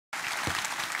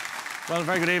Well,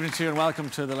 very good evening to you and welcome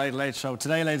to the Late Late Show.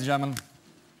 Today, ladies and gentlemen,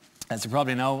 as you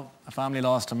probably know, a family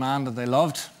lost a man that they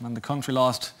loved and the country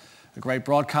lost a great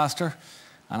broadcaster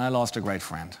and I lost a great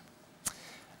friend.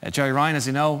 Gerry Ryan, as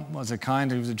you know, was a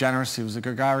kind, he was a generous, he was a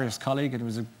gregarious colleague and he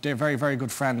was a very, very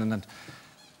good friend, and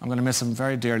I'm going to miss him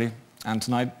very dearly. And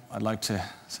tonight I'd like to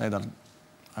say that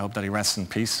I hope that he rests in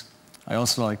peace. I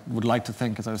also would like to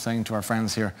think, as I was saying to our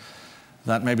friends here,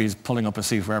 that maybe he's pulling up a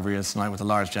seat wherever he is tonight with a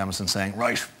large Jameson saying,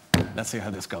 right, let's see how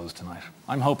this goes tonight.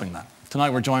 I'm hoping that. Tonight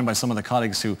we're joined by some of the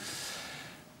colleagues who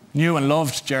knew and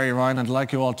loved Gerry Ryan. I'd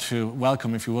like you all to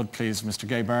welcome, if you would please, Mr.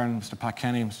 Gay Byrne, Mr. Pat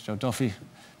Kenny, Mr. Joe Duffy,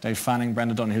 Dave Fanning,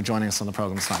 Brenda Donoghue joining us on the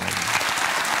programme tonight.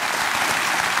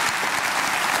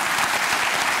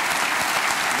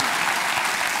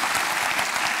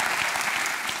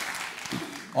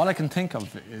 All I can think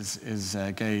of is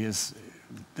Gay, is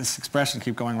this expression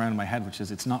keep going around in my head, which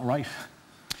is, it's not right.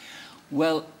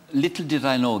 Well, little did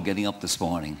I know getting up this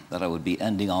morning that I would be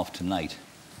ending off tonight,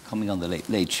 coming on the Late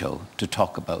Late Show to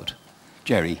talk about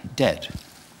Gerry dead.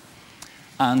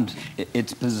 And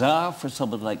it's bizarre for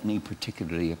someone like me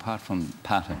particularly, apart from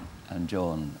Pat and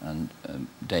Joe and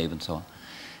Dave and so on.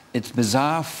 It's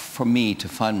bizarre for me to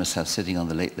find myself sitting on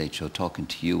the Late Late Show talking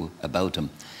to you about him.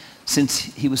 Since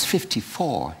he was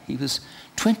 54, he was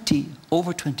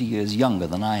over 20 years younger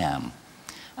than I am.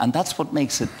 And that's what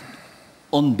makes it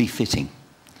unbefitting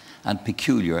and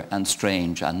peculiar and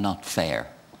strange and not fair.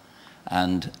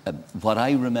 And what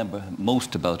I remember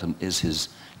most about him is his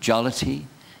jollity,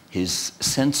 his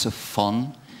sense of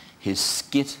fun, his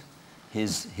skit,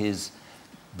 his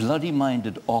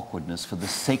bloody-minded awkwardness for the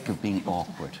sake of being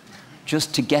awkward,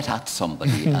 just to get at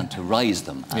somebody and to rise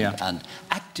them, and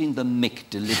acting the mick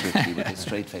deliberately with a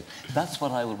straight face. That's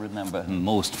what I will remember him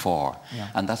most for,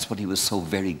 and that's what he was so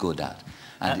very good at.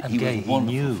 And he was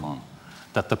wonderful fun.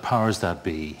 That the powers that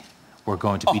be were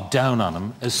going to be down on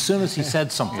him as soon as he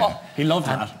said something. He loved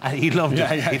that. And he loved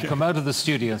it. He'd come out of the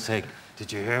studio and say,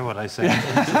 did you hear what I said?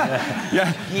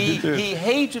 He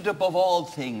hated above all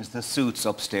things the suits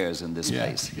upstairs in this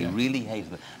place. He really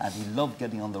hated them. And he loved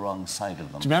getting on the wrong side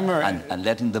of them. Do you remember, and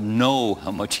letting them know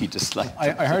how much he disliked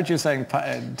them. I heard you saying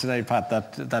today, Pat,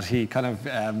 that he kind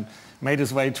of made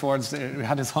his way towards,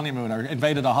 had his honeymoon or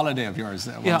invaded a holiday of yours.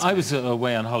 Yeah, I was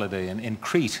away on holiday in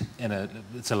Crete.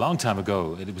 It's a long time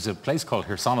ago. It was a place called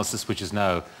Chersonesus, which is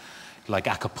now like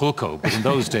Acapulco, but in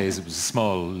those days it was a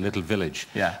small little village.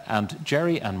 Yeah. And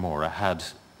Gerry and Maura had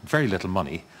very little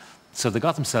money, so they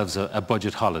got themselves a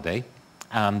budget holiday.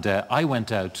 And I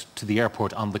went out to the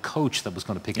airport on the coach that was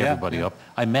going to pick everybody up.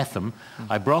 I met them.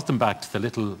 I brought them back to the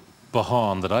little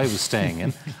bahan that I was staying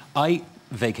in. I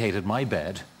vacated my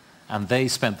bed, and they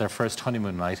spent their first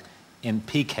honeymoon night in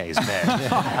PK's bed,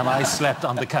 and I slept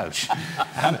on the couch.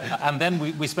 And then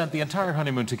we spent the entire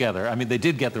honeymoon together. I mean, they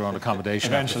did get their own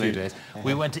accommodation eventually. After a few days.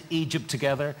 We went to Egypt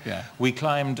together. We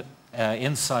climbed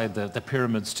inside the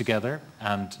pyramids together,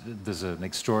 and there's an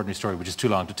extraordinary story, which is too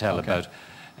long to tell, about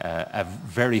a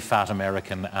very fat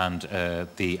American and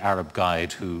the Arab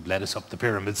guide who led us up the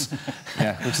pyramids.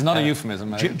 Which is not a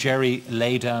euphemism. Gerry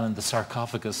lay down in the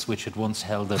sarcophagus which had once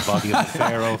held the body of the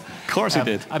pharaoh. Of course he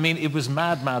did. I mean, it was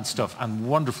mad stuff and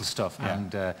wonderful stuff.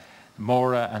 And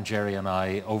Maura and Gerry and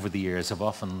I, over the years, have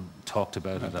often talked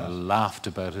about it and laughed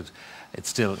about it. It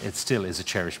still is a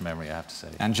cherished memory, I have to say.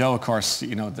 And Joe, of course,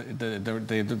 you know,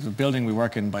 the building we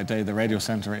work in by day, the radio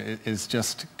centre, is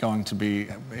just going to be,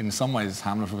 in some ways,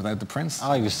 Hamlet without the Prince.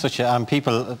 Oh, he was such a...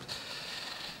 people...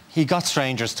 He got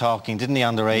strangers talking, didn't he,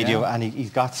 on the radio? And he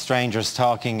got strangers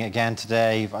talking again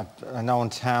today. I know in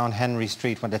town, Henry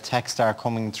Street, when the texts are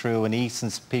coming through, and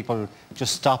Easton's people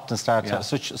just stopped and started...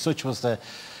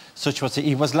 Such was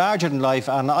he was larger than life,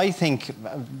 and I think,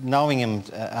 knowing him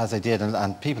as I did,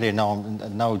 and people here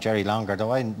know Gerry longer,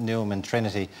 though I knew him in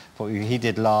Trinity, but he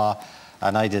did law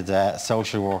and I did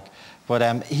social work.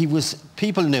 But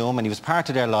people knew him and he was part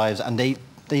of their lives, and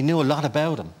they knew a lot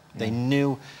about him. They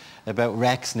knew about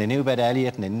Rex, and they knew about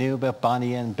Elliot, and they knew about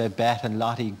Bonnie and Babette and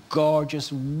Lottie,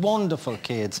 gorgeous, wonderful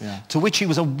kids, to which he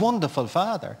was a wonderful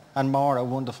father, and Maura a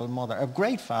wonderful mother, a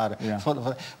great father.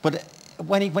 But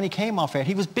when he came off air,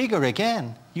 he was bigger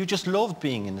again. You just loved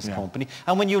being in his company.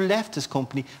 And when you left his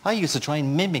company, I used to try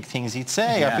and mimic things he'd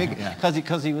say,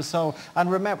 because he was so...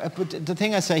 And remember, but the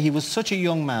thing I say, he was such a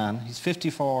young man. He's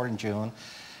 54 in June,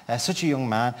 such a young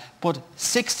man. But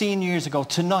 16 years ago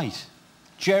tonight,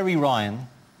 Gerry Ryan,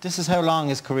 this is how long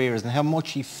his career is and how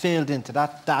much he filled into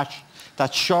that dash,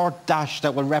 that short dash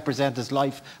that will represent his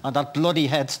life on that bloody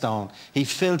headstone. He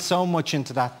filled so much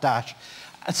into that dash.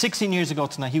 16 years ago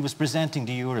tonight, he was presenting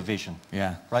the Eurovision.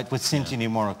 Yeah. Right, with Cynthia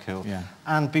Muraku. Yeah.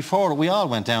 And before, we all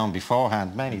went down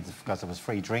beforehand, mainly because there was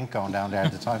free drink going down there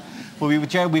at the time. But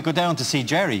we go down to see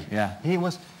Gerry. Yeah. He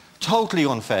was totally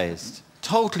unfazed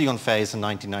in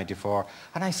 1994.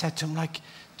 And I said to him, like,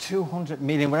 200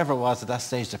 million, whatever it was at that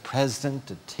stage, the President,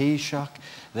 the Taoiseach,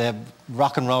 the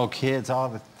rock and roll kids, all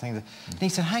the things. And he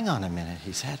said, hang on a minute,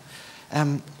 he said,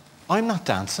 I'm not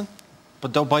dancing.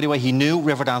 But though, by the way, he knew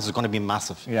Riverdance was going to be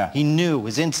massive. Yeah. He knew,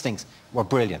 his instincts were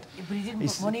brilliant. But he didn't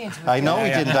put money into it. I know he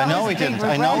didn't. I know he didn't.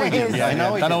 I know he didn't. I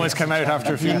know he That didn't. always came out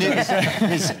after a few He knew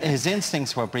years. his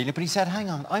instincts were brilliant, but he said, hang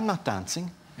on, I'm not dancing.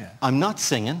 Yeah. I'm not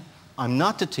singing. I'm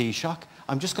not the Taoiseach.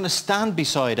 I'm just going to stand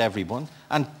beside everyone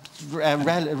and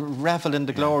revel in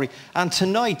the glory. And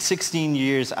tonight, 16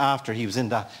 years after he was in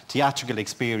that theatrical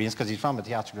experience, because he's from a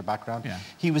theatrical background,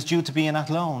 he was due to be in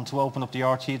Athlone to open up the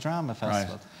RT Drama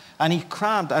Festival. Right. And he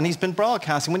crammed, and he's been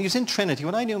broadcasting. When he was in Trinity,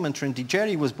 when I knew him in Trinity,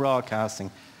 Gerry was broadcasting.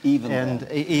 Even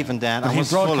then. But he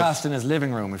broadcast in his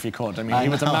living room if he could. I mean, he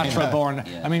was a natural born.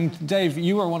 Yeah. I mean, Dave,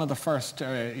 you were one of the first,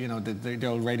 you know, the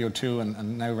old Radio 2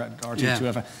 and now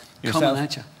RT2. Coming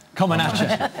at you. Coming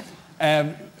at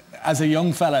you. As a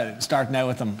young fella starting out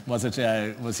with him, was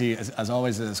he as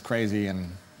always as crazy and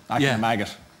acting a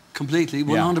maggot? Completely,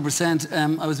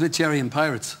 100%. I was with Gerry in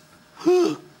Pirates,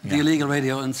 the illegal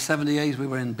radio. In '78, we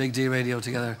were in Big D Radio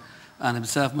together, and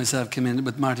myself came in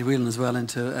with Marty Whelan as well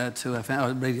into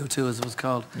Radio 2, as it was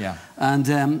called. Yeah.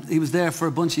 And he was there for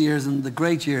a bunch of years, and the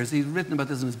great years. He's written about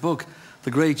this in his book,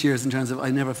 the great years, in terms of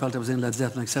I never felt I was in Led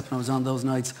Zeppelin except when I was on those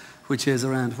nights, which is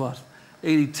around what,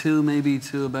 82 maybe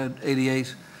to about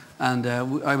 88. And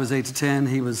I was 8 to 10,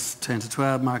 he was 10 to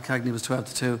 12, Mark Cagney was 12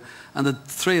 to 2. And the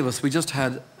three of us, we just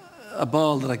had a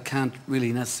ball that I can't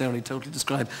really necessarily totally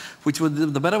describe, which would,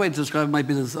 the better way to describe it might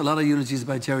be there's a lot of eulogies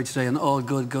about Gerry today and all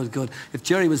good, good, good. If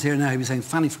Gerry was here now, he'd be saying,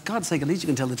 Fanny, for God's sake, at least you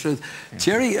can tell the truth. Yeah.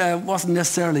 Gerry wasn't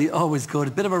necessarily always good,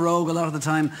 a bit of a rogue a lot of the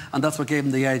time, and that's what gave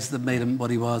him the edge that made him what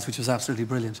he was, which was absolutely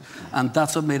brilliant. And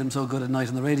that's what made him so good at night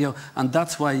on the radio, and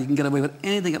that's why you can get away with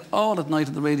anything at all at night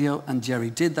on the radio, and Gerry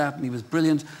did that, and he was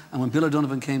brilliant. And when Bill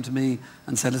O'Donovan came to me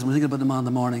and said, listen, we're thinking about them on in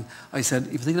the morning, I said,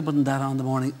 if you're thinking about that on in the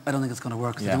morning, I don't think it's going to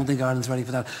work, because I don't think Ireland's ready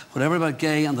for that. Whatever about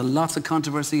Gay and the lots of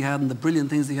controversy he had and the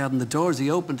brilliant things he had and the doors he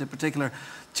opened in particular,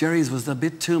 Gerry's was a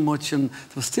bit too much, and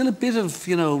there was still a bit of,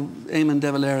 you know, Eamon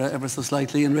de Valera ever so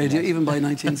slightly in radio, even by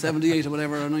 1978 or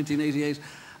whatever, or 1988.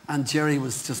 And Gerry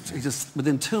was just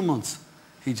within 2 months,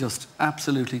 he just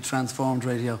absolutely transformed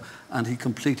radio, and he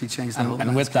completely changed the whole.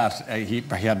 And with that, he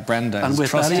had Brenda. And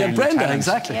with that, he had Brenda,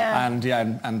 exactly. Yeah.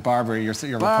 And Barbara, your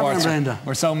reports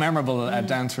were so memorable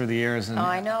down through the years. And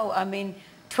I know. I mean,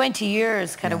 20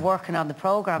 years kind of working on the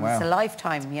programme. Wow. It's a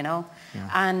lifetime, you know. Yeah.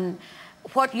 And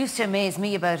what used to amaze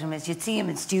me about him is you'd see him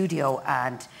in studio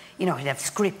and, you know, he'd have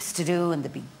scripts to do and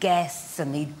there'd be guests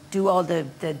and he'd do all the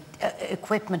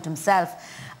equipment himself.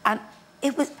 And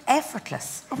it was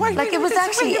effortless. Wait, it was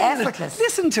actually effortless.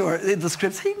 Listen to her, the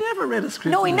scripts. He never read a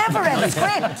script. No, he never read a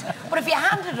script. But if you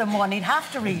handed him one, he'd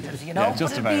have to read it, you know. Yeah,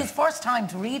 but it'd be his first time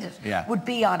to read it, would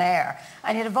be on air.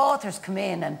 And you'd have authors come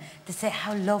in and they say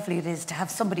how lovely it is to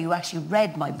have somebody who actually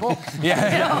read my book. You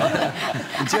know?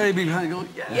 And Gerry would be behind going,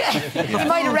 He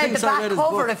might have read the back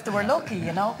cover if they were lucky,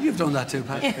 you know. You've done that too,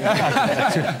 Pat.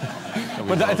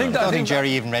 But I think Gerry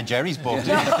even read Gerry's book.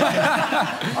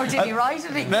 Or did he write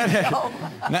it?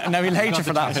 Now he'll hate you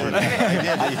for that. He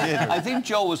did. I think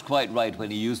Joe was quite right when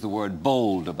he used the word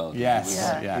bold about it.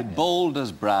 Yes. Bold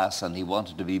as brass, and he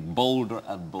wanted to be bolder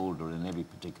and bolder in every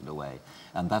particular way.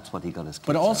 And that's what he got his kicks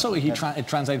But also, out. it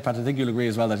translated, Pat, I think you'll agree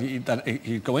as well, that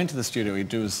he'd go into the studio, he'd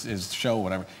do his show,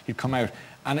 whatever, he'd come out,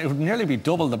 and it would nearly be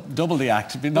double the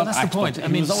act. Well, that's the point. I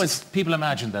mean, people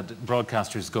imagine that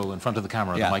broadcasters go in front of the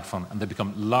camera and the microphone and they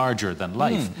become larger than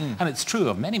life. And it's true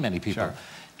of many, many people. Sure.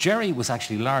 Gerry was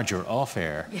actually larger off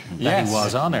air than he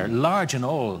was on air, large and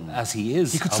all as he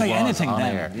is. He could say anything on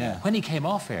then. air. Yeah. When he came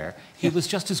off air, he was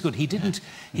just as good. He didn't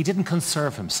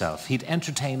conserve himself. He'd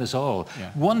entertain us all. Yeah.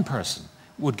 One person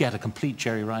would get a complete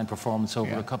Gerry Ryan performance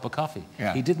over a cup of coffee.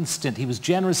 Yeah. He didn't stint. He was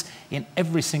generous in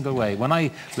every single way. When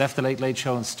I left the Late Late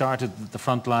Show and started the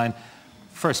front line,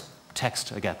 first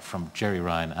text I get from Gerry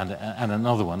Ryan and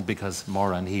another one, because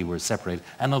Maura and he were separated,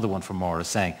 another one from Maura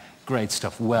saying, great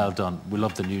stuff, well done, we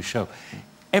love the new show.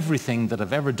 Everything that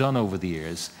I've ever done over the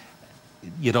years,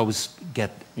 you'd always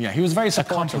get he was very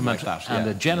supportive, a compliment like that, and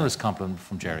a generous compliment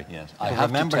from Gerry. Yes. I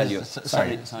have to tell you,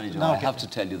 sorry, Joe, I have to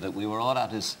tell you that we were all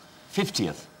at his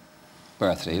 50th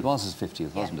birthday. It was his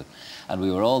 50th, wasn't it? And we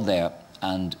were all there,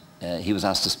 and he was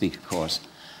asked to speak, of course.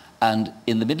 And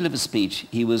in the middle of his speech,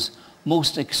 he was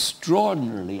most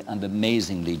extraordinarily and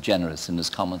amazingly generous in his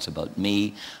comments about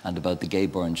me and about the Gay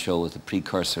Byrne show as a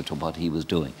precursor to what he was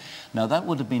doing. Now that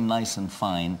would have been nice and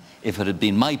fine if it had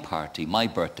been my party, my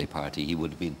birthday party. He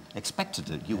would have been expected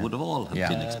to. You would have all have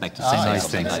been expected to say nice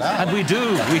things. like that. And we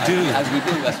do.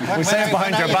 We say it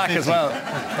behind your back as well.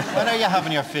 When are you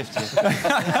having your 50th?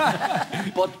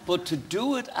 But to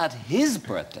do it at his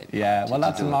birthday party, well,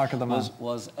 that's a mark of the man.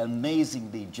 Was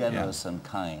amazingly generous and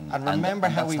kind. And remember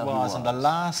how he was in the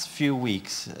last few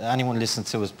weeks. Anyone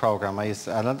listens to his program,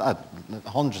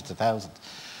 hundreds of thousands.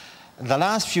 In the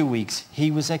last few weeks, he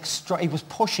was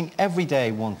pushing every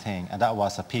day one thing, and that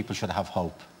was that people should have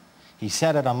hope. He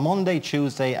said it on Monday,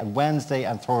 Tuesday, and Wednesday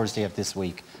and Thursday of this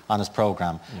week on his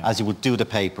program, as he would do the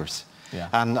papers. Yeah.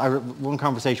 And one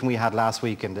conversation we had last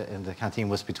week in the canteen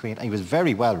was he was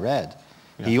very well read.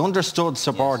 Yeah. He understood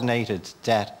subordinated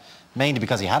debt, mainly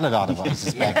because he had a lot of it, I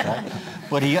suspect. Right?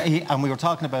 But and we were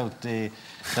talking about the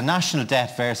national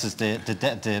debt versus the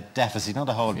deficit, you know,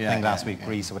 the whole thing last week,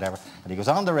 Greece or whatever. And he goes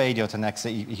on the radio to next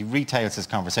day, he retails his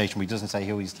conversation, but he doesn't say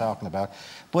who he's talking about.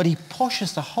 But he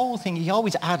pushes the whole thing, he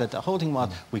always added, the whole thing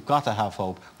was, we've got to have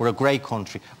hope. We're a great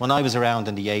country. When I was around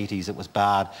in the 80s, it was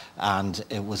bad, and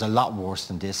it was a lot worse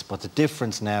than this. But the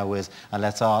difference now is, and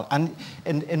let's all, and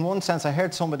in one sense, I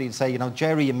heard somebody say, you know,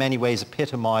 Gerry in many ways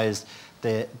epitomised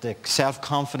the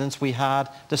self-confidence we had,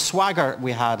 the swagger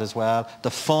we had as well, the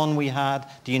fun we had,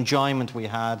 the enjoyment we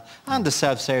had, and the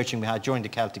self-searching we had during the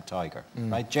Celtic Tiger.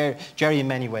 Right? Gerry in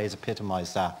many ways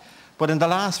epitomised that. But in the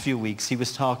last few weeks, he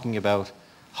was talking about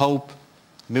hope,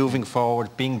 moving forward,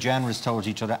 being generous towards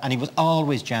each other, and he was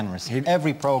always generous.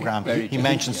 Every programme, he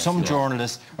mentioned some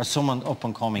journalist or someone up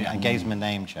and coming and gave him a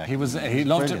name check. He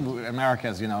loved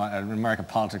America's, you know, American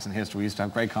politics and history. We used to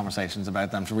have great conversations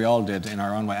about them, so we all did in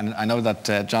our own way. And I know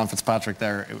that John Fitzpatrick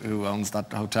there, who owns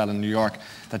that hotel in New York,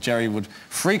 that Gerry would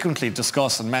frequently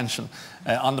discuss and mention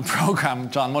on the programme,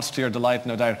 John, much to your delight,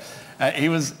 no doubt.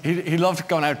 He loved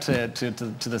going out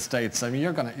to the States. I mean,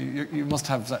 you must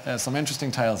have some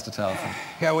interesting tales to tell.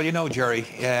 Yeah, well, you know, Gerry,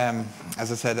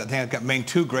 as I said, I think I've made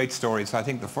two great stories. I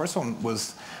think the first one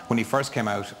was when he first came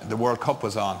out, the World Cup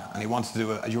was on, and he wanted to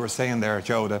do it, as you were saying there,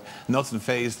 Joe, that nothing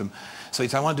fazed him. So he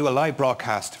said, I want to do a live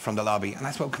broadcast from the lobby. And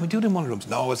I said, well, can we do it in one of the rooms?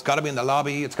 No, it's got to be in the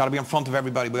lobby. It's got to be in front of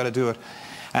everybody. We've got to do it.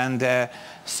 And as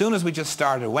soon as we just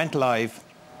started, went live,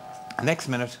 next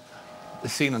minute, the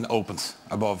ceiling opens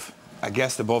above. A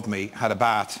guest above me had a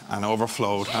bath and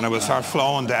overflowed, and it would start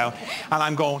flowing down. And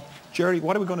I'm going, Gerry,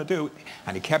 what are we going to do?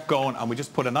 And he kept going, and we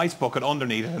just put a nice bucket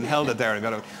underneath it and held it there and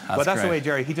got it. But that's great. The way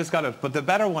Gerry, he just got it. But the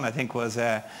better one, I think, was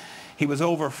he was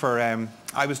over for,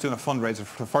 I was doing a fundraiser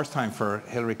for the first time for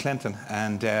Hillary Clinton,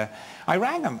 and I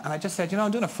rang him, and I just said, you know,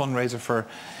 I'm doing a fundraiser for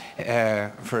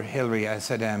Hillary. I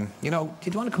said, you know,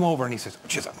 did you want to come over? And he said,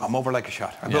 geez, I'm over like a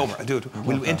shot. I'll go over, I'll do it.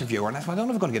 We'll interview her. And I said, well, I don't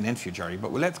know if we're going to get an interview, Gerry,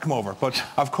 but let's come over. But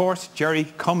of course, Gerry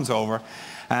comes over,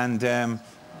 and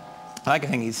like I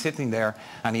think he's sitting there,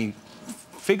 and he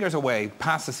figures a way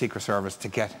past the Secret Service to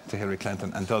get to Hillary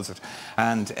Clinton and does it.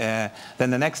 And then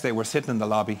the next day we're sitting in the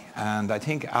lobby, and I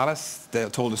think Alice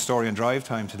told a story in drive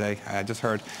time today, I just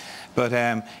heard. But,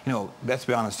 you know, let's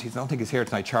be honest, I don't think he's here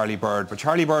tonight, Charlie Bird. But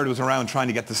Charlie Bird was around trying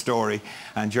to get the story,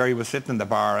 and Gerry was sitting in the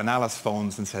bar, and Alice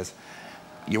phones and says,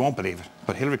 you won't believe it,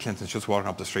 but Hillary Clinton's just walking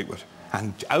up the street with.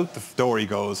 And out the door he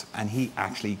goes, and he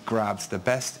actually grabs the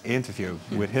best interview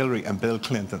with Hillary and Bill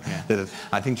Clinton.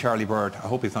 I think Charlie Bird, I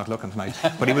hope he's not looking tonight,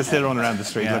 but he was still running around the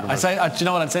street looking for it. Do you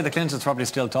know what, I'd say the Clintons probably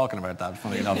still talking about that,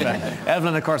 funny enough.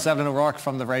 Evelyn, of course, Evelyn O'Rourke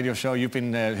from the radio show, you've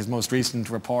been his most recent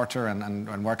reporter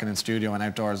and working in studio and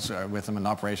outdoors with him in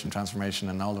Operation Transformation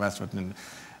and all the rest of it.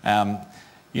 And,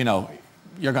 you know,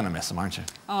 you're going to miss him, aren't you?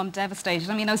 Oh, I'm devastated.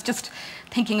 I mean, I was just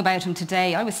thinking about him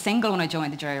today. I was single when I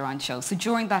joined the Gerry Ryan show. So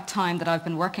during that time that I've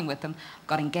been working with him, I've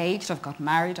got engaged, I've got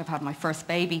married, I've had my first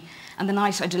baby. And the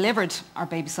night I delivered our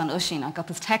baby son, Ushin, I got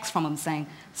this text from him saying,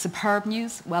 superb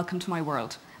news, welcome to my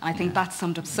world. And I think that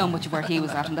summed up so much of where he was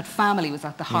at, and that family was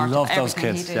at the heart of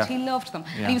everything he did. He loved them.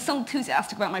 And he was so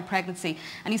enthusiastic about my pregnancy,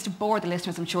 and he used to bore the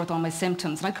listeners, I'm sure, with all my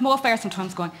symptoms. And I'd come off air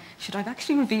sometimes going, should I have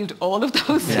actually revealed all of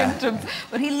those symptoms?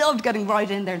 But he loved getting right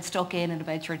in there and stuck in and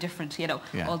about your different, you know,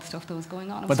 all the stuff that was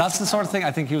going on. But that's the sort of thing, I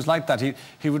think he was like that.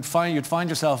 You'd find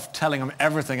yourself telling him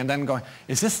everything and then going,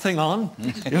 is this thing on?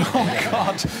 Oh,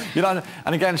 God. You know,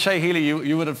 and again, Shay Healy,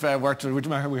 you would have worked,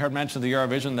 we heard mention of the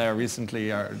Eurovision there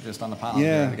recently, or just on the panel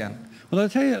again. Well, I'll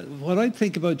tell you, what I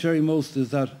think about Gerry most is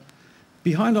that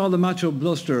behind all the macho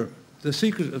bluster, the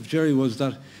secret of Gerry was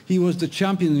that he was the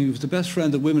champion, he was the best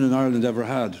friend that women in Ireland ever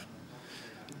had.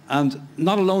 And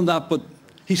not alone that, but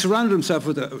he surrounded himself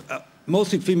with a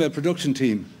mostly female production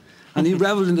team. And he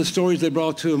revelled in the stories they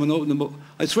brought to him and opened them up.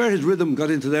 I swear his rhythm got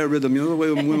into their rhythm, you know, the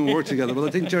way when women work together. But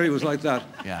I think Gerry was like that.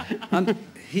 Yeah. And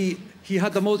he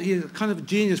had kind of a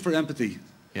genius for empathy.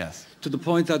 Yes. To the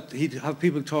point that he'd have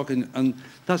people talking, and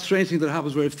that strange thing that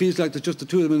happens where it feels like there's just the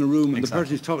two of them in a room, and the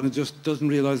person who's talking just doesn't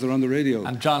realise they're on the radio.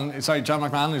 And John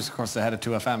McMahon, who's of course the head of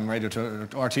 2FM,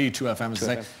 RT 2FM, as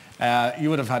they say, you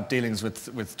would have had dealings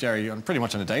with Gerry on pretty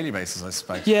much on a daily basis, I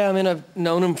suspect. Yeah, I mean, I've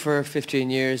known him for 15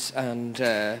 years and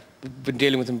been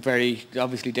dealing with him very,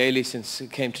 obviously, daily since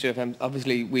it came to 2FM.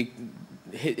 Obviously,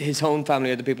 his own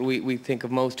family are the people we think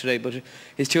of most today, but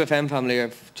his 2FM family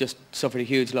have just suffered a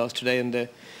huge loss today, and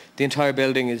the entire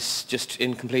building is just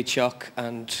in complete shock,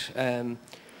 and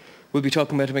we'll be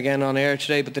talking about him again on air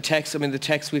today. But the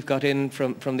text we've got in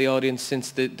from the audience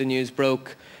since the news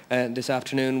broke this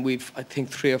afternoon, we've, I think,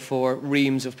 3 or 4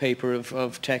 reams of paper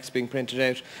of text being printed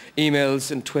out,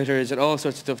 emails and Twitters and all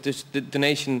sorts of stuff. The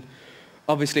nation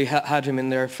obviously had him in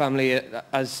their family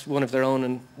as one of their own,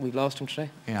 and we've lost him today.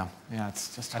 Yeah,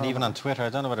 it's just And horrible. even on Twitter, I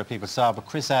don't know whether people saw, but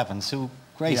Chris Evans, who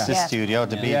graced this studio,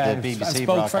 the BBC I spoke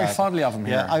broadcast. very fondly of him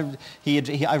here.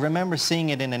 Yeah, I remember seeing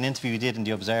it in an interview he did in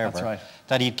The Observer. That's right.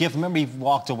 That remember he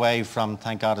walked away from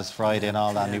Thank God It's Friday and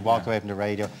all that, and he walked away from the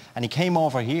radio, and he came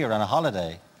over here on a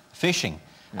holiday, fishing.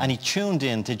 And he tuned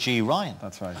in to G. Ryan.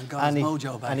 That's right. And got his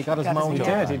mojo back. And he got his mojo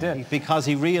back. He did. Because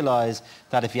he realised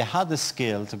that if you had the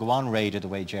skill to go on radio the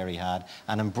way Gerry had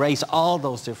and embrace all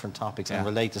those different topics and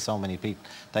relate to so many people,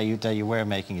 that you were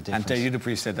making a difference. And you'd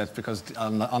appreciate that, because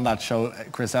on that show,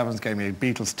 Chris Evans gave me a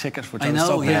Beatles ticket, which I I was know,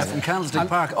 so yeah, pleased. from Candlestick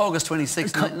Park, August 29,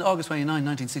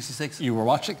 1966. You were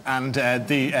watching, and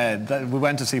we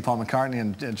went to see Paul McCartney,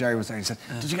 and Gerry was there. He said,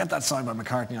 "Did you get that signed by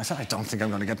McCartney?" I said, "I don't think I'm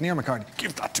going to get near McCartney."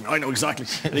 "Give that to me, I know exactly."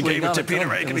 And he gave it to Peter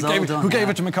Regan. Who gave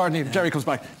it to McCartney? Gerry comes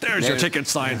back, "There's your ticket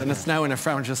signed," and it's now in a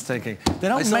front just thinking. They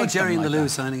don't I saw make Gerry them in the like loo that.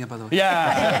 signing it, by the way.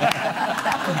 Yeah.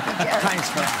 Thanks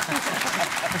for that.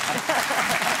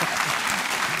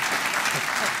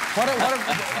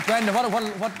 Brenda,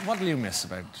 what do you miss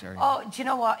about Gerry? Oh, do you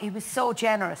know what? He was so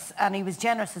generous, and he was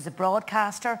generous as a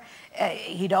broadcaster.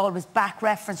 He'd always back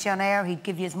reference you on air. He'd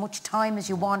give you as much time as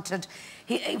you wanted.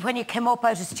 When you came up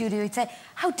out of studio, he'd say,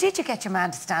 "How did you get your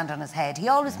man to stand on his head?" He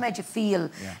always made you feel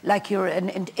like you're an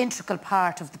integral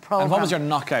part of the programme. And what was your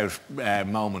knockout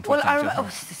moment? Well,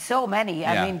 so many.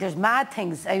 Yeah. I mean, there's mad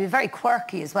things. He was very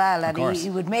quirky as well, and course. he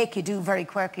would make you do very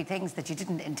quirky things that you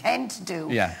didn't intend to do.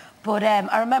 Yeah. But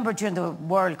I remember during the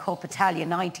World Cup Italia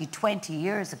 90, 20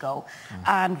 years ago,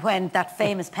 and when that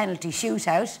famous penalty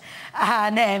shootout,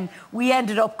 and we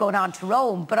ended up going on to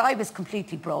Rome, but I was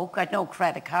completely broke. I had no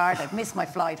credit card. I'd missed my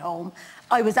flight home.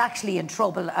 I was actually in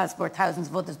trouble, as were thousands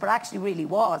of others, but actually really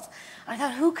was. I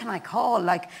thought, who can I call?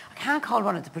 Like, I can't call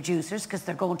one of the producers because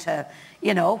they're going to,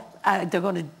 you know, they're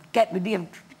going to get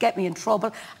me in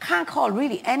trouble. I can't call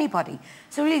really anybody.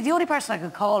 So really the only person I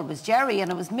could call was Gerry, and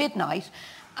it was midnight.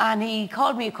 And he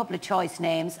called me a couple of choice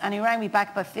names, and he rang me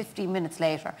back about 15 minutes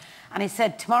later. And he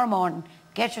said, "Tomorrow morning,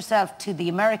 get yourself to the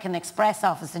American Express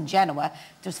office in Genoa.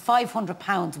 There's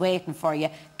 £500 waiting for you.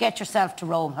 Get yourself to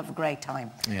Rome. Have a great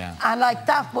time." Yeah. And like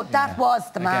that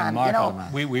was the man, you know.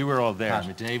 We were all there. I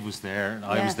mean, Dave was there,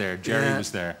 I was there, Gerry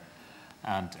was there.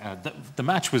 And the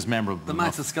match was memorable. The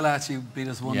match with Scalacci beat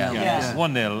us 1-0. Yeah.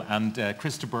 1-0, and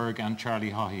Krista Berg and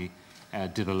Charlie Haughey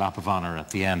did a lap of honour at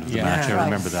the end of the match. I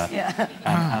remember that. Yeah.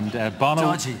 And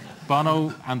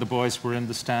Bono and the boys were in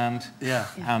the stand. Yeah.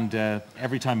 And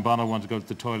every time Bono wanted to go to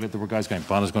the toilet, there were guys going,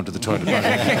 "Bono's going to the toilet."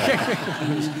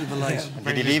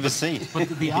 Did he leave his seat? But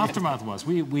the aftermath was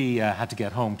we had to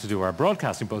get home to do our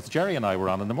broadcasting. Both Gerry and I were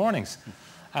on in the mornings.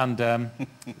 And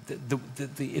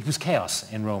it was chaos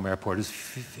in Rome Airport. It was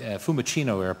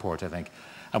Fiumicino Airport, I think.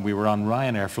 And we were on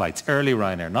Ryanair flights, early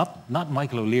Ryanair, not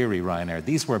Michael O'Leary Ryanair.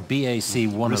 These were BAC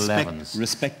 111s.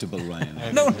 Respectable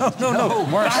Ryanair. No.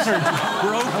 Battered,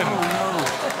 broken.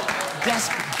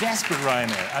 Desperate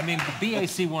Ryanair. I mean, the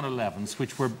BAC 111s,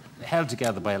 which were held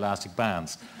together by elastic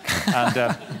bands.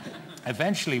 And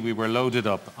eventually we were loaded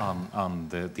up on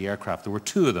the aircraft. There were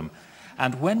 2 of them.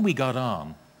 And when we got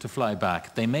on to fly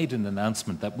back, they made an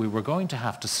announcement that we were going to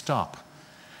have to stop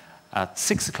at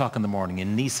 6 o'clock in the morning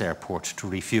in Nice Airport to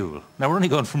refuel. Now, we're only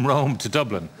going from Rome to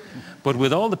Dublin, but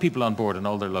with all the people on board and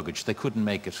all their luggage, they couldn't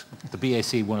make it. The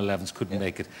BAC 111s couldn't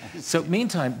make it. So,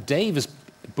 meantime, Dave is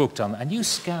booked on, and you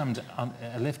scammed on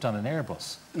a lift on an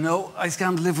Airbus. No, I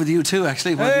scammed to live with you too,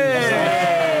 actually.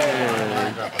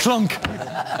 Clunk.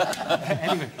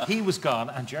 Anyway, he was gone,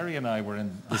 and Gerry and I were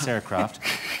in this aircraft,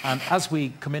 and as we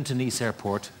come into Nice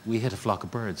Airport, we hit a flock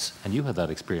of birds, and you had that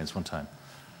experience one time.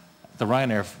 The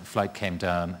Ryanair flight came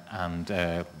down, and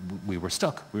we were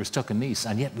stuck. We were stuck in Nice,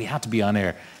 and yet we had to be on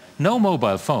air. no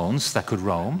mobile phones that could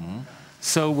roam.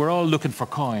 So we're all looking for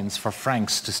coins, for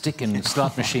francs to stick in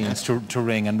slot machines to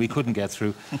ring, and we couldn't get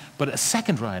through. But a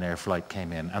second Ryanair flight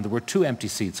came in, and there were 2 empty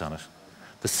seats on it,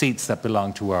 the seats that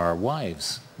belonged to our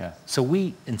wives. Yeah. So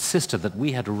we insisted that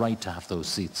we had a right to have those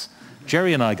seats.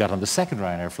 Gerry and I got on the second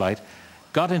Ryanair flight,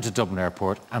 got into Dublin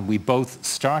Airport, and we both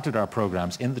started our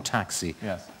programmes in the taxi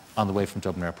on the way from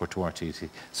Dublin Airport to RTT.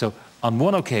 So on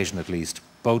one occasion at least,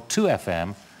 both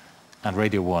 2FM and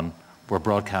Radio 1 were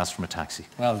broadcast from a taxi.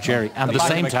 Well, Gerry, and the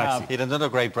same taxi. He had another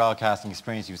great broadcasting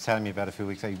experience he was telling me about a few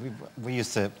weeks ago.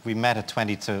 We met at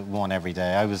 20 to 1 every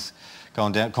day. I was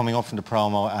coming up from the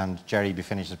promo, and Gerry would be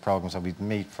finishing his programme, so we'd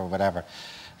meet for whatever,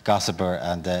 gossiper,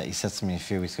 and he said to me a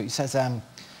few weeks ago, he says,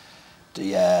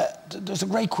 there's a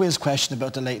great quiz question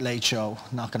about the Late Late Show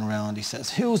knocking around. He says,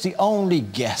 who's the only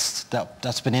guest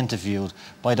that's been interviewed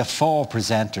by the 4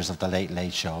 presenters of the Late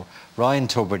Late Show? Ryan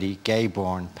Tubridy, Gay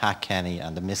Byrne, Pat Kenny,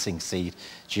 and the missing seat,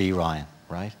 G. Ryan,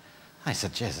 right? I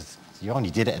said, Jesus, you only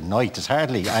did it at night. There's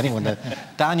hardly anyone that...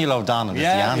 Daniel O'Donnell is the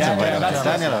answer.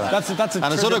 That's a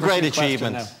and his other great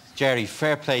achievement, Gerry,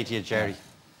 fair play to you, Gerry.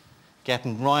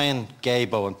 Getting Ryan,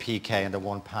 Gabo and PK in the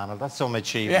one panel. That's some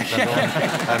achievement.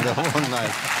 And the one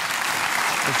night.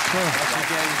 It's true.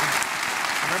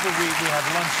 Remember we had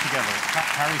lunch together.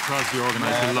 Harry Crosby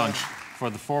organised a lunch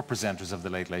for the 4 presenters of the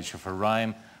Late Late Show, for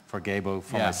Ryan, for Gabo,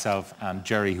 for myself, and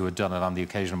Gerry, who had done it on the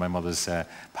occasion of my mother's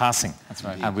passing. That's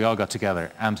right. And we all got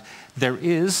together. And there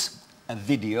is... A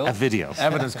video.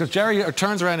 Evidence, because Gerry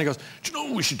turns around and he goes, do you know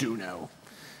what we should do now?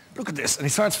 Look at this. And he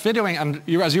starts videoing, and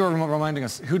as you were reminding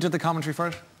us, who did the commentary for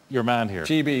it? Your man here.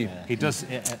 GB. Yeah. He does.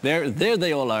 There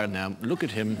they all are now. Look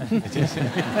at him.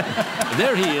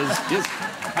 There he is.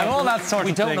 And all that sort of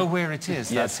thing. We don't know where it is,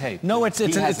 that tape. No,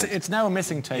 it's now a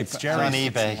missing tape. It's on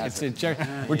eBay.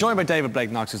 We're joined by David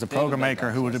Blake Knox, who's a programme maker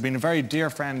who would have been a very dear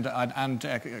friend and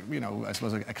you know, I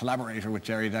suppose a collaborator with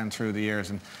Gerry down through the years.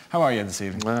 And how are you this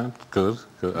evening? Good.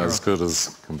 As good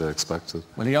as can be expected.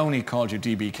 Well, he only called you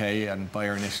DBK and by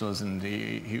your initials, and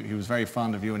he was very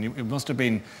fond of you, and it must have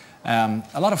been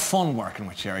a lot of fun working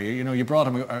with Gerry. You know, you brought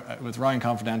him with Ryan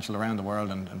Confidential around the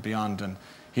world and beyond, and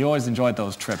he always enjoyed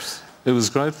those trips. It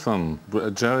was great fun.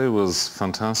 Gerry was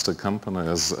fantastic company,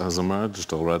 as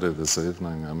emerged already this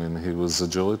evening. I mean, he was a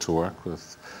joy to work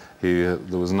with. There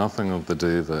was nothing of the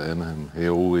diva in him. He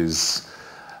always,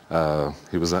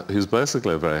 he was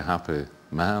basically a very happy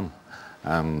man.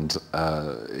 And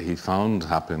he found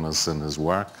happiness in his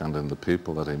work and in the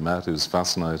people that he met. He was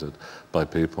fascinated by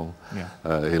people. Yeah.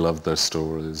 He loved their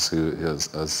stories.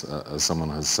 As someone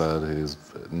has said, he's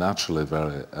naturally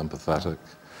very empathetic.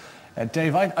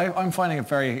 Dave, I'm finding it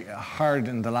very hard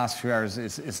in the last few hours.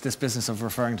 It's this business of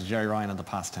referring to Gerry Ryan in the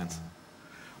past tense.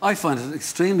 I find it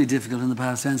extremely difficult in the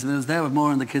past tense. I mean, I was there with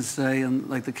more than the kids today, and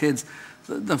like the kids,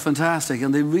 they're fantastic,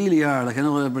 and they really are. Like, I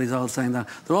know everybody's all saying that.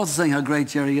 They're also saying how great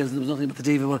Gerry is, and there was nothing but the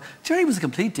diva. Well, Gerry was a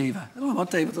complete diva. I don't know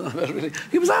what David's on about, really.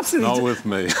 He was absolutely... Not with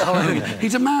me. He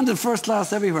demanded first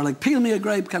class everywhere, like peel me a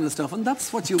grape kind of stuff, and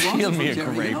that's what you wanted from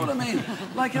Gerry. You know what I mean?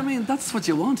 Like, I mean, that's what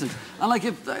you wanted. And like,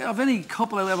 if of any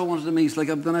couple I ever wanted to meet, like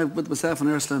I've been out with myself and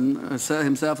Ursula and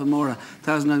himself and Maura,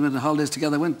 1,000 and went on holidays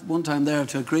together. I went one time there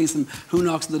to Greece, and who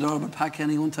knocks on the door but Pat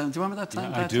Kenny one time. Do you remember that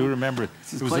time? Yeah, I do remember it.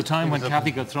 It was the time when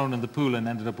Kathy got thrown in the pool and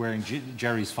ended up wearing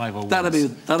Gerry's 501s.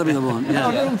 That'll be the one.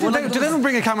 Yeah. Did anyone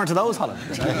bring a camera to those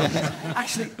holidays?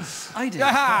 Actually, I did.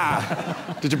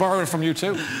 Did you borrow it from you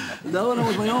too? No, it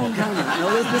was my own camera.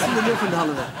 No, this is a different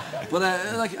holiday. But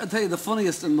like I tell you, the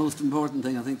funniest and most important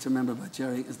thing I think to remember about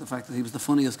Gerry is the fact that he was the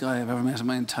funniest guy I've ever met in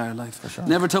my entire life. For sure.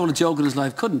 Never told a joke in his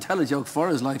life. Couldn't tell a joke for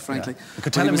his life, frankly. Yeah. He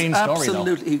could tell a mean story,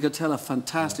 absolutely, he could tell a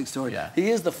fantastic story. Yeah.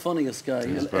 He is the funniest guy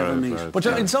you'll ever meet. But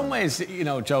in some ways, you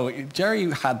know, Joe,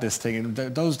 Gerry had this thing.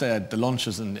 The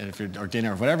lunches and or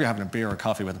dinner or whatever, you're having a beer or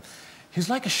coffee with him. He's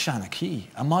like a Shanachie,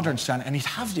 a modern Shanachie, and he'd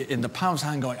have you in the palm's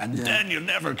hand going, and then you'll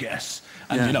never guess.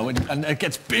 And you know, and it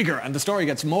gets bigger, and the story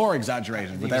gets more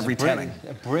exaggerated with every telling.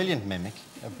 A brilliant mimic,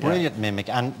 mimic,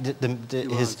 and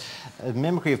his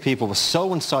mimicry of people was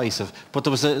so incisive. But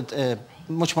there was a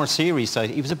much more serious side.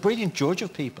 He was a brilliant judge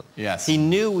of people. Yes, he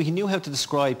knew how to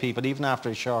describe people, even after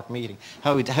a short meeting.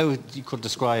 How he could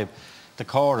describe the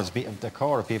core of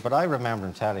people. But I remember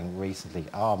him telling recently,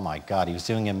 oh my God, he was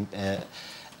doing a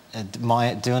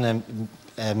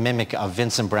mimic of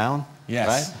Vincent Brown. Yes.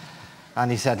 Right? And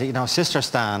he said, you know, Sister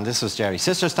Stan, this was Gerry,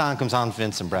 Sister Stan comes on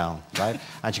Vincent Brown, right?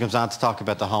 And she comes on to talk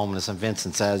about the homeless, and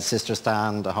Vincent says, Sister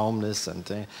Stan, the homeless,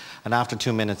 and after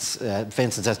 2 minutes,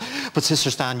 Vincent says, but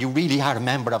Sister Stan, you really are a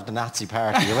member of the Nazi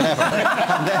party, or whatever.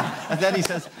 and then he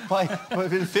says,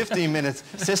 within 15 minutes,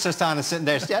 Sister Stan is sitting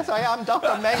there, yes, I am Dr.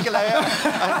 Mengele.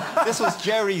 And this was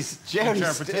Gerry's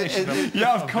interpretation.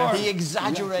 Yeah, of course. He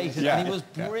exaggerated, and he was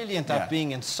brilliant at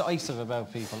being incisive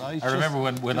about people. I remember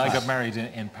when I got married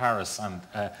in Paris, and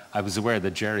I was aware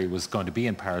that Gerry was going to be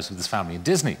in Paris with his family in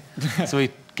Disney. So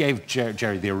he gave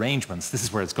Gerry the arrangements. This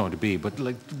is where it's going to be. But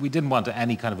like, we didn't want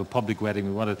any kind of a public wedding.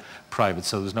 We wanted private,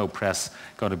 so there's no press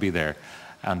going to be there.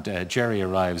 And Gerry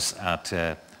arrives at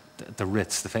the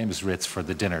Ritz, the famous Ritz, for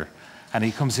the dinner. And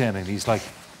he comes in and he's like...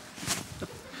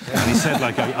 And he said,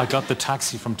 like, I got the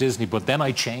taxi from Disney, but then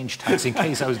I changed taxi in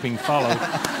case I was being followed.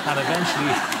 And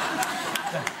eventually...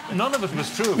 None of it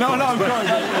was true, of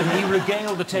course. He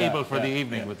regaled the table for the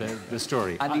evening with the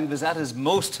story. And he was at his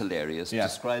most hilarious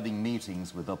describing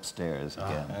meetings with upstairs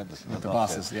again. With the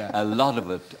bosses, A lot of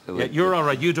it. You're all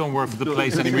right. You don't work for the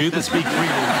place anymore. You can speak freely.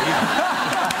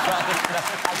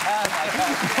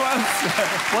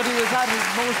 But he was at his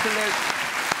most hilarious.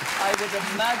 I would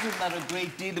imagine that a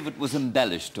great deal of it was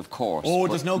embellished, of course. Oh,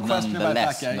 there's no question about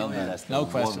that, Gay. Nonetheless, no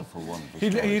question. Wonderful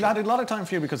He had a lot of time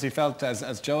for you because he felt,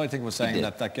 as Joe, I think, was saying,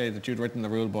 that Gay, that you'd written the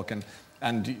rule book and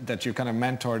that you kind of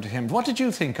mentored him. What did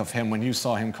you think of him when you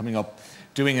saw him coming up,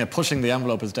 pushing the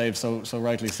envelope, as Dave so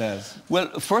rightly says?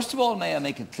 Well, first of all, may I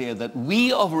make it clear that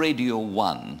we of Radio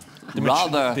 1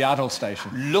 rather the adult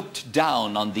station looked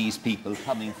down on these people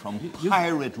coming from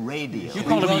pirate radio. You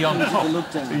call them a young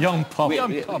pup. Young pup.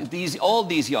 All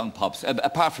these young pups,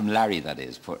 apart from Larry, that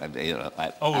is, old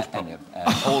pup.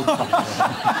 Old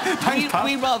pup.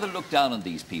 We rather looked down on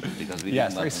these people because we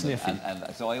didn't very sniffy.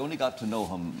 And so I only got to know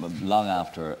him long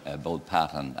after both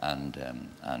Pat and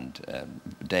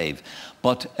Dave.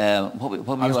 But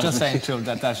what I was just saying to him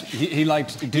that he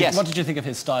liked. What did you think of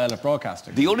his style of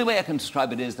broadcasting? The only way I can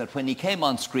describe it is that when he came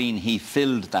on screen, he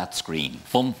filled that screen.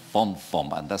 Fum, fum,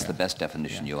 fum. And that's the best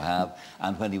definition you have.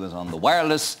 And when he was on the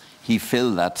wireless, he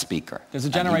filled that speaker. There's a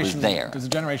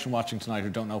generation watching tonight who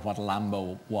don't know what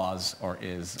Lambo was or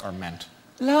is or meant.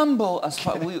 Lambo,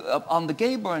 on the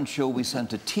Gay Byrne show, we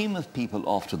sent a team of people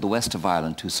off to the west of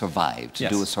Ireland to survive, to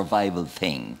do a survival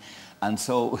thing. And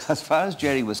so, as far as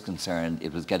Gerry was concerned,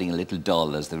 it was getting a little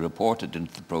dull as they reported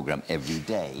into the programme every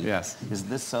day. Yes. Is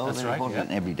this so? That's they right, reported it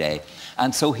every day.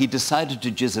 And so he decided to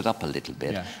jizz it up a little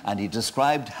bit. Yeah. And he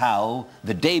described how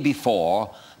the day before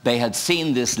they had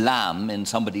seen this lamb in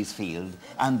somebody's field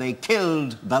and they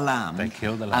killed the lamb. They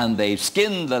killed the lamb. And they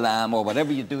skinned the lamb, or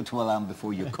whatever you do to a lamb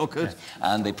before you cook it.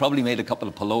 And they probably made a couple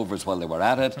of pullovers while they were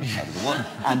at it.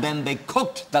 And then they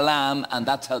cooked the lamb, and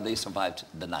that's how they survived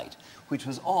the night. Which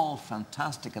was all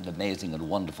fantastic and amazing and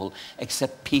wonderful,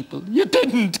 except people, you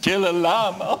didn't kill a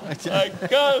lamb. Oh my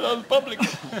God, on public.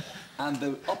 And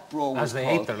the uproar was as they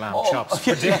ate their lamb chops.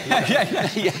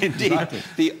 Indeed. Exactly.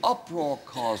 The uproar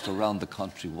caused around the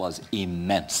country was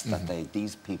immense, that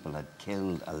these people had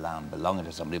killed a lamb belonging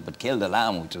to somebody, but killed a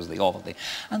lamb, which was the awful thing.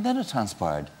 And then it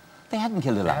transpired they hadn't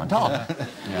killed a lamb at all.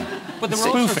 But there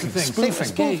were all sorts of things.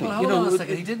 Spoofing. Well, hold on a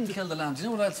second. He didn't kill the lamb. Do you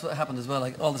know what else happened as well?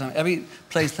 Like all the time. Every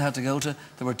place they had to go to,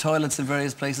 there were toilets in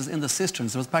various places. In the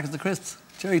cisterns, there was packets of crisps.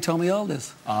 Gerry told me all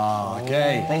this. Oh,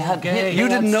 gay. They had gay. You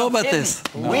didn't know about this.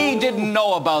 No. We didn't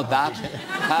know about that.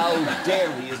 How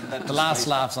dare he? Isn't that the last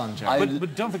laughs on Gerry?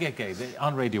 But don't forget, Gay,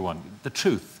 on Radio 1, the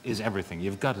truth is everything.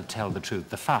 You've got to tell the truth.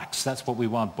 The facts. That's what we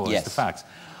want, boys. Yes. The facts.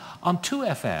 On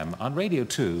 2FM, on Radio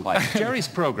 2, Gerry's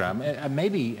programme,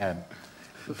 maybe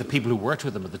the people who worked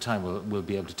with him at the time will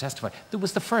be able to testify, there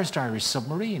was the first Irish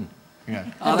submarine. Yeah.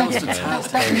 Oh, that was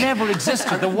fantastic. That never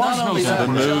existed. There was no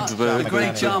submarine. The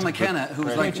great John McKenna, who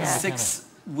was like 6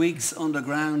 weeks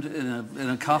underground in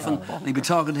a coffin, and he'd be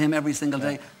talking to him every single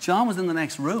day. John was in the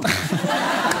next room.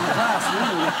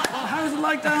 How's it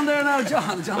like down there now,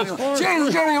 John? John would go,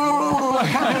 Jesus, Gerry, I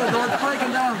can't hear it, it's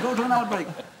breaking down, go to an outbreak.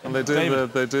 And they did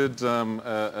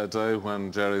a day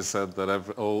when Gerry said that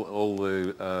all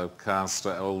the cast,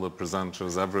 all the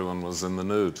presenters, everyone was in the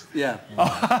nude. Yeah.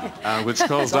 Which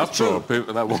caused uproar.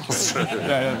 That was true.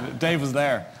 Dave was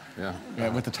there. Yeah,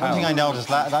 with the towel. One thing I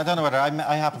noticed, I don't know whether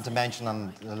I happened to mention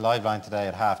on the live line today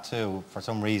at 2:30, for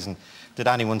some reason, did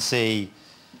anyone see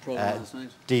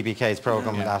DBK's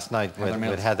programme last night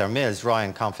with Heather Mills,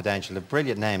 Ryan Confidential, a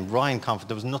brilliant name.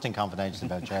 There was nothing confidential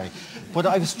about Gerry. But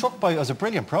I was struck by it was a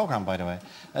brilliant programme, by the way,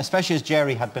 especially as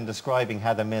Gerry had been describing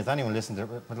Heather Mills. Anyone listened to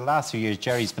it, for the last few years,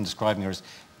 Gerry's been describing her as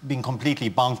been completely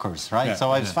bonkers, right? Yeah,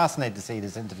 so I was fascinated to see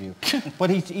this interview. But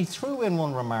he threw in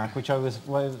one remark which I was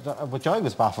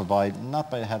baffled by, not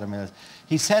by Heather Mills.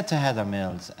 He said to Heather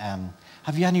Mills,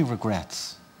 "Have you any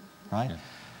regrets?" Right? Yeah.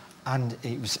 And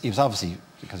he was obviously,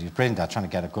 because he was brilliant at trying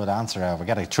to get a good answer out of her,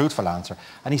 get a truthful answer.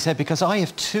 And he said, "Because I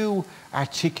have 2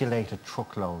 articulated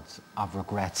truckloads of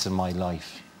regrets in my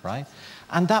life," right?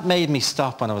 And that made me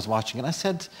stop when I was watching it. I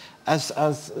said, as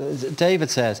David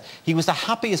says, he was the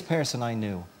happiest person I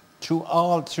knew through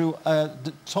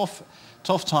the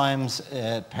tough times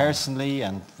personally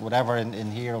and whatever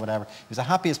in here or whatever. He was the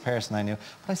happiest person I knew.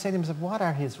 But I say to him, what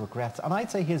are his regrets? And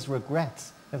I'd say his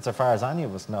regrets, insofar as any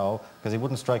of us know, because he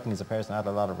wouldn't strike me as a person who had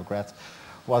a lot of regrets,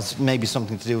 was maybe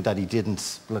something to do that he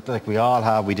didn't, like we all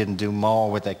have, we didn't do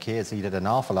more with the kids. He did an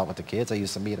awful lot with the kids. I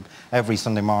used to meet him every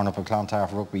Sunday morning up at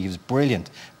Clontarf Rugby. He was brilliant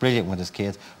with his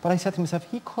kids. But I said to myself,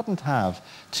 he couldn't have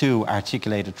 2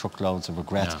 articulated truckloads of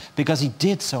regrets because he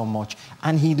did so much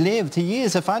and he lived. He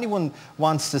is, if anyone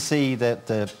wants to see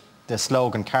the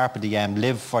slogan Carpe Diem,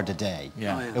 live for the day.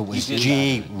 Yeah. It was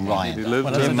G. Ryan. He lived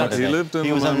in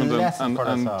the moment.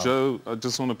 And Joe, I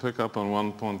just want to pick up on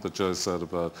one point that Joe said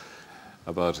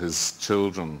about his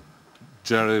children.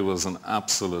 Gerry was an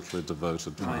absolutely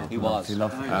devoted man. He was. He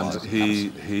loved and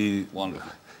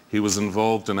he was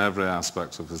involved in every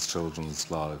aspect of his children's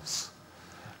lives.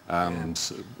 And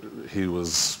he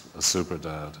was a super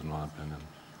dad, in my opinion.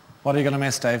 What are you going to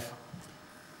miss, Dave?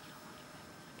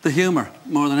 The humour,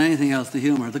 more than anything else, the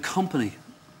humour, the company,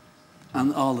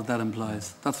 and all that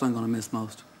implies. That's what I'm going to miss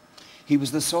most. He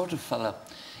was the sort of fella,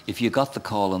 if you got the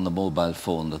call on the mobile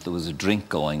phone that there was a drink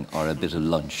going or a bit of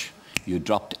lunch, you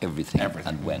dropped everything.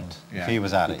 And went. Yeah. He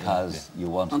was at it. Because you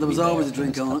wanted and there was to be always a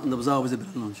drink on and there was always a bit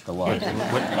of lunch. There was.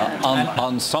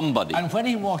 on somebody. And when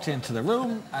he walked into the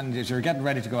room and as you were getting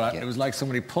ready to go out, it was like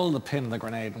somebody pulled the pin of the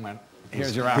grenade and went,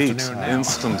 here's your afternoon now.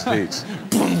 Instant heat.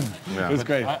 Yeah. It was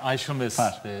great. I shall miss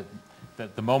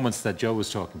the moments that Joe was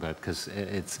talking about, because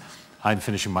I'm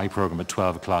finishing my programme at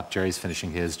 12 o'clock, Gerry's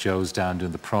finishing his, Joe's down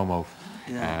doing the promo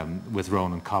with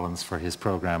Ronan Collins for his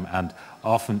programme, and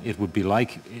often it would be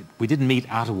like, we didn't meet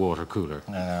at a water cooler,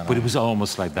 but it was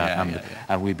almost like that,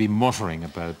 and we'd be muttering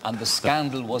about... And the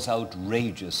scandal was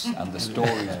outrageous, and the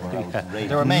stories were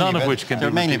outrageous. None of which can be...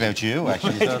 They're mainly about you,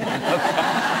 actually. So.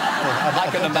 I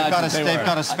can imagine they've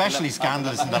got especially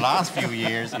scandalous in the last few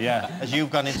years, as you've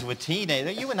gone into a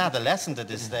teenager. You an adolescent at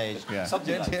this stage.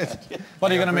 Something like that. What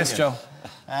are you going to miss, Joe?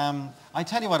 I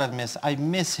tell you what I'd miss. I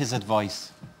miss his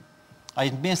advice. I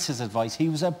miss his advice. He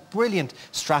was a brilliant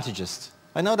strategist.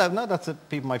 I know that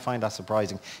people might find that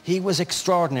surprising. He was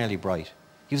extraordinarily bright.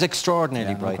 He was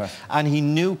extraordinarily bright. No, and he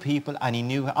knew people, and he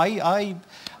knew... I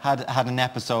had an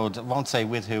episode, I won't say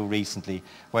with who recently,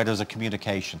 where there was a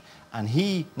communication. And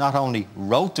he not only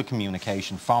wrote the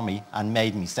communication for me and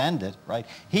made me send it, right?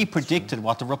 He predicted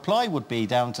what the reply would be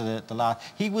down to the last.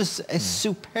 He was a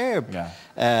superb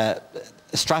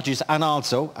strategist, and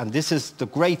also, and this is the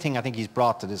great thing I think he's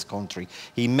brought to this country,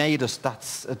 he made us,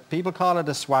 people call it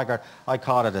a swagger, I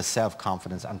call it a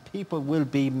self-confidence, and people will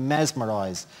be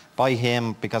mesmerised by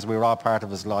him because we were all part of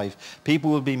his life. People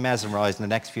will be mesmerised in the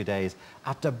next few days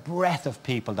at the breadth of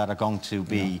people that are going to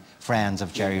be friends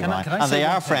of Gerry Ryan. And they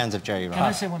are friends of Gerry Ryan. Can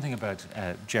I say one thing about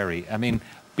Gerry? I mean,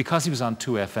 because he was on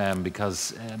 2FM,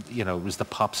 because, it was the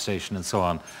pop station and so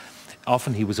on,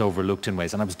 often he was overlooked in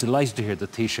ways. And I was delighted to hear the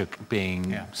Taoiseach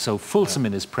being so fulsome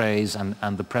in his praise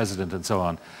and the President and so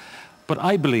on. But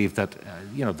I believe that,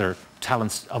 there are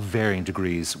talents of varying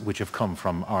degrees which have come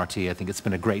from RT. I think it's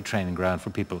been a great training ground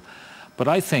for people. But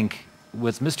I think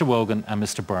with Mr. Wogan and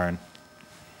Mr. Byrne,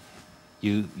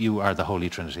 you are the Holy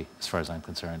Trinity, as far as I'm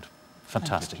concerned.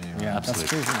 Fantastic. Yeah, absolutely. That's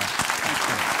true,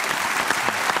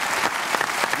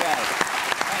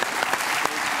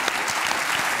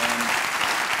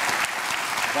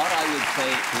 what I would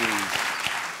say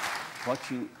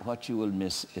is, what you will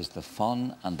miss is the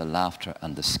fun and the laughter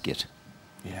and the skit.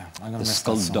 Yeah, I'm going to miss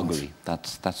the skullduggery.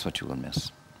 That's what you will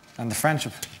miss. And the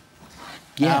friendship.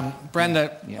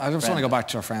 Brenda, I just want to go back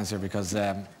to our friends here because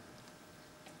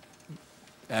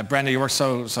Brenda, you work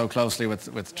so closely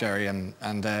with Gerry, and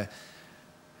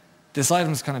this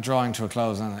item's kind of drawing to a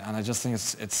close, and I just think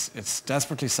it's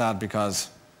desperately sad because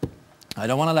I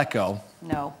don't want to let go.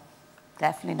 No,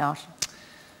 definitely not.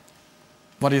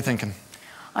 What are you thinking?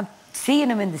 I'm seeing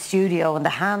him in the studio, and the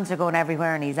hands are going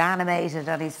everywhere, and he's animated,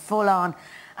 and he's full on,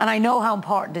 and I know how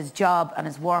important his job and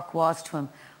his work was to him,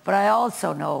 but I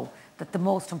also know that the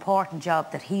most important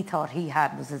job that he thought he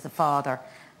had was as a father.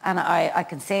 And I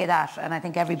can say that, and I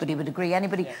think everybody would agree.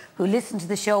 Anybody who listened to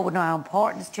the show would know how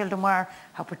important his children were,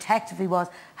 how protective he was,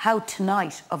 how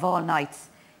tonight, of all nights,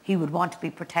 he would want to be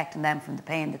protecting them from the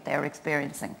pain that they're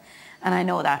experiencing. And I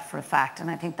know that for a fact, and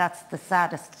I think that's the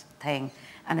saddest thing,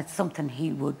 and it's something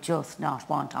he would just not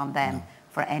want on them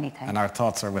for anything. And our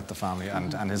thoughts are with the family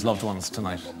and his loved ones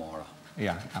tonight.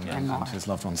 Yeah, and his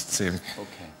loved ones this evening.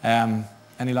 Okay.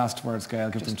 Any last words, Gail?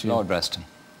 Give them to you. Lord rest him.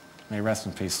 May he rest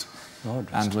in peace.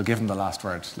 Lord rest and we'll give him the last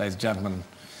word. Ladies and gentlemen,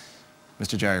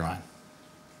 Mr. Gerry Ryan.